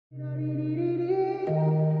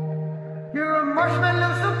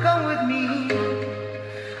marshmallow, so come with me.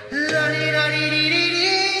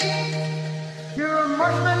 La-dee-da-dee-dee-dee-dee. You're a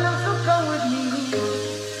marshmallow, so come with me.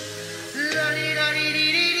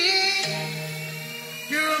 La-dee-da-dee-dee-dee-dee.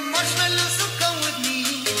 You're a marshmallow, so come with me.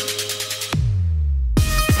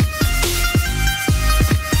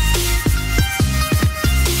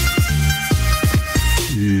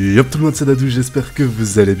 Yop tout le monde, c'est Dadou, j'espère que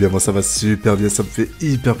vous allez bien, moi ça va super bien, ça me fait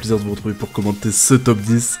hyper plaisir de vous retrouver pour commenter ce top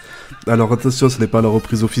 10. Alors attention, ce n'est pas la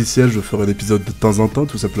reprise officielle, je ferai un épisode de temps en temps,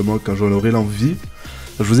 tout simplement quand j'en aurai l'envie.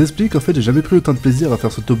 Je vous explique, en fait j'ai jamais pris autant de plaisir à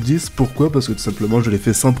faire ce top 10, pourquoi? Parce que tout simplement je l'ai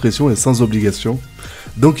fait sans pression et sans obligation.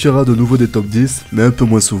 Donc il y aura de nouveau des top 10, mais un peu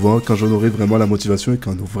moins souvent, quand j'en aurai vraiment la motivation et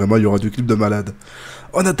quand vraiment il y aura du clip de malade.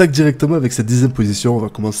 On attaque directement avec cette 10ème position, on va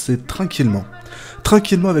commencer tranquillement.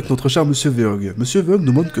 Tranquillement avec notre cher Monsieur Veog. Monsieur Veog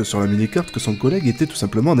nous montre que sur la mini-carte que son collègue était tout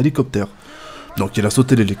simplement en hélicoptère. Donc il a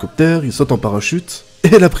sauté l'hélicoptère, il saute en parachute,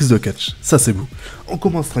 et la prise de catch. Ça c'est beau. On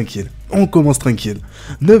commence tranquille.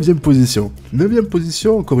 9ème position. 9ème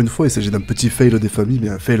position, encore une fois, il s'agit d'un petit fail des familles, mais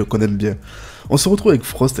un fail qu'on aime bien. On se retrouve avec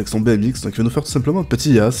Frost avec son BMX, donc il va nous faire tout simplement un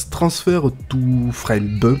petit as, transfert to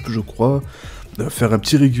frame bump je crois, faire un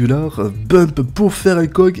petit régular, bump pour faire un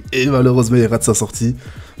cog, et malheureusement il rate sa sortie.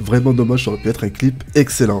 Vraiment dommage, ça aurait pu être un clip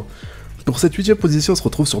excellent. Pour cette 8ème position, on se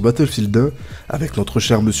retrouve sur Battlefield 1 avec notre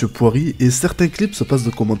cher Monsieur Poiry, et certains clips se passent de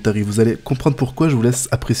commentaires. Vous allez comprendre pourquoi, je vous laisse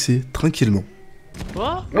apprécier tranquillement.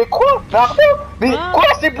 Quoi? Mais quoi? Pardon? Mais quoi?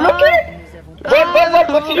 C'est bloqué? Ouais,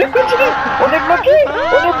 continue, on est bloqué!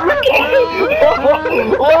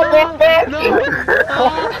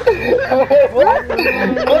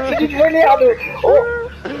 Continue de voler, Arnaud! Oh!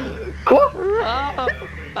 Quoi?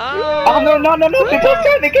 Arnaud, non, c'est pas ça,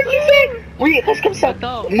 mais qu'est-ce que tu fais? Oui, reste comme ça,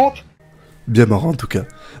 monte! Bien marrant en tout cas.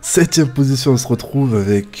 7ème position, on se retrouve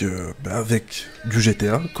avec du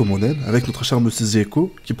GTA, comme on aime, avec notre cher Monsieur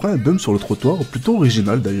Zieko, qui prend un bump sur le trottoir, plutôt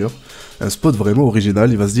original d'ailleurs. Un spot vraiment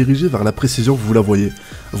original, il va se diriger vers la précision, vous la voyez,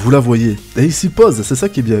 et il s'y pose, c'est ça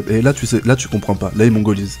qui est bien, et là tu sais, là tu comprends pas, là il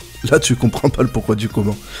mongolise, là tu comprends pas le pourquoi du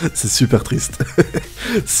comment, c'est super triste.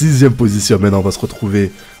 6ème position, maintenant on va se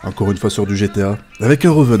retrouver, encore une fois sur du GTA, avec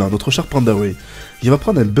un revenant, notre cher Pandaway. Il va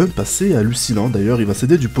prendre un bump assez hallucinant d'ailleurs, il va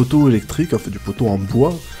s'aider du poteau électrique, enfin du poteau en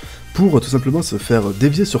bois, pour tout simplement se faire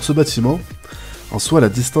dévier sur ce bâtiment. En soi la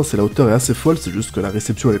distance et la hauteur est assez folle, c'est juste que la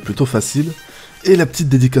réception est plutôt facile. Et la petite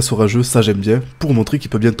dédicace orageux, ça j'aime bien, pour montrer qu'il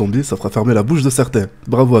peut bien tomber, ça fera fermer la bouche de certains.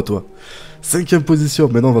 Bravo à toi. 5ème position,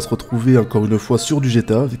 maintenant on va se retrouver encore une fois sur du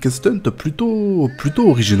GTA, avec un stunt plutôt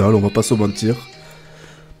original, on va pas se mentir.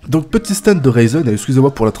 Donc petit stunt de Ryzen,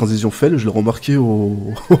 excusez-moi pour la transition fail, je l'ai remarqué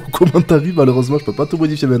au commentaire, malheureusement je peux pas tout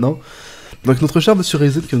modifier maintenant. Donc notre cher Monsieur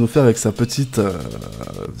Ryzen qui va nous faire avec sa petite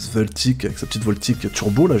Voltic, avec sa petite Voltic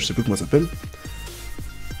turbo là, je sais plus comment ça s'appelle.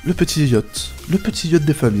 Le petit yacht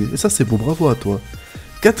des familles, et ça c'est beau, bravo à toi.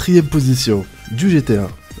 4ème position, du GTA,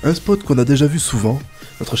 un spot qu'on a déjà vu souvent,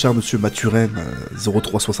 notre cher Monsieur Mathurin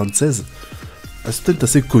 0376, un stunt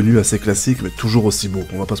assez connu, assez classique, mais toujours aussi beau,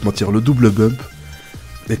 on va pas se mentir, le double bump,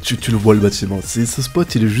 et tu le vois le bâtiment, ce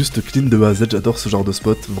spot il est juste clean de A à Z, j'adore ce genre de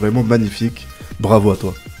spot, vraiment magnifique, bravo à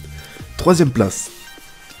toi. 3ème place,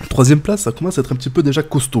 ça commence à être un petit peu déjà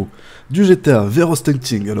costaud. Du GTA vers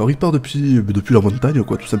Stunting. Alors il part depuis la montagne,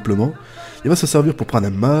 quoi, tout simplement. Il va se servir pour prendre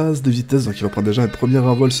un masse de vitesse, donc il va prendre déjà un premier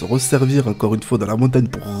envol, se resservir encore une fois dans la montagne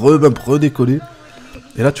pour redécoller.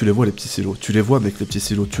 Et là tu les vois les petits silos, tu les vois mec les petits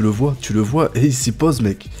silos, tu le vois, et il s'y pose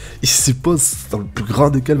mec. Il s'y pose dans le plus grand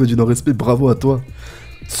des calmes et du non-respect, bravo à toi.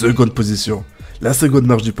 2ème position. La seconde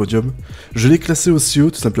marche du podium, je l'ai classé aussi haut,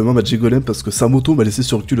 tout simplement Magic Golem, parce que sa moto m'a laissé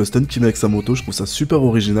sur le cul le stunt qu'il met avec sa moto, je trouve ça super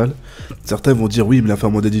original. Certains vont dire oui, il me l'a fait en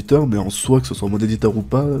mode éditeur, mais en soi, que ce soit en mode éditeur ou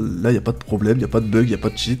pas, là il n'y a pas de problème, il n'y a pas de bug, il n'y a pas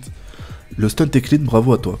de cheat. Le stunt est clean,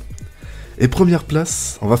 bravo à toi. Et première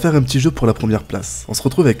place, on va faire un petit jeu pour la première place. On se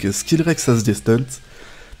retrouve avec Skillrex as des stunts,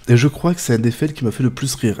 et je crois que c'est un des fails qui m'a fait le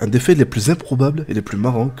plus rire, un des fails les plus improbables et les plus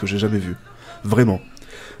marrants que j'ai jamais vu. Vraiment.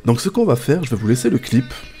 Donc ce qu'on va faire, je vais vous laisser le clip.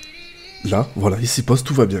 Là, voilà, il s'y pose,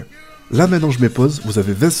 tout va bien. Là maintenant je me pose, vous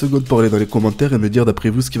avez 20 secondes pour aller dans les commentaires et me dire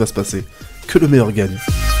d'après vous ce qui va se passer. Que le meilleur gagne.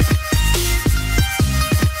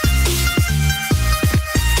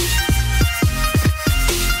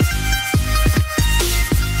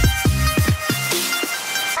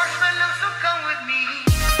 Marshmallow, so come with me.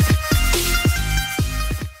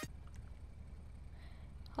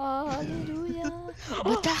 Alléluia.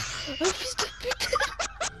 Bâtard. Oh, fils de pute.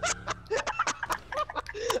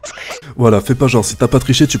 Voilà, fais pas genre, si t'as pas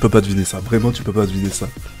triché, tu peux pas deviner ça. Vraiment, tu peux pas deviner ça.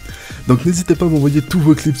 Donc n'hésitez pas à m'envoyer tous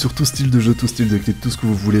vos clips sur tout style de jeu, tout style de clip, tout ce que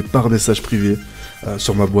vous voulez par message privé,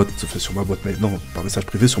 sur ma boîte mail, non, par message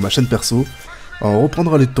privé sur ma chaîne perso. Alors, on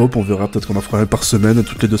reprendra les tops, on verra, peut-être qu'on en fera un par semaine,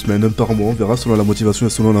 toutes les 2 semaines, un par mois, on verra selon la motivation et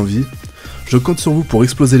selon l'envie. Je compte sur vous pour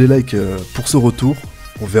exploser les likes pour ce retour.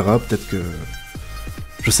 On verra, peut-être que...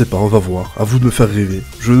 Je sais pas, on va voir. À vous de me faire rêver.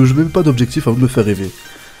 Je mets même pas d'objectif, à vous de me faire rêver.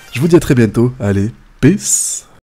 Je vous dis à très bientôt. Allez, peace.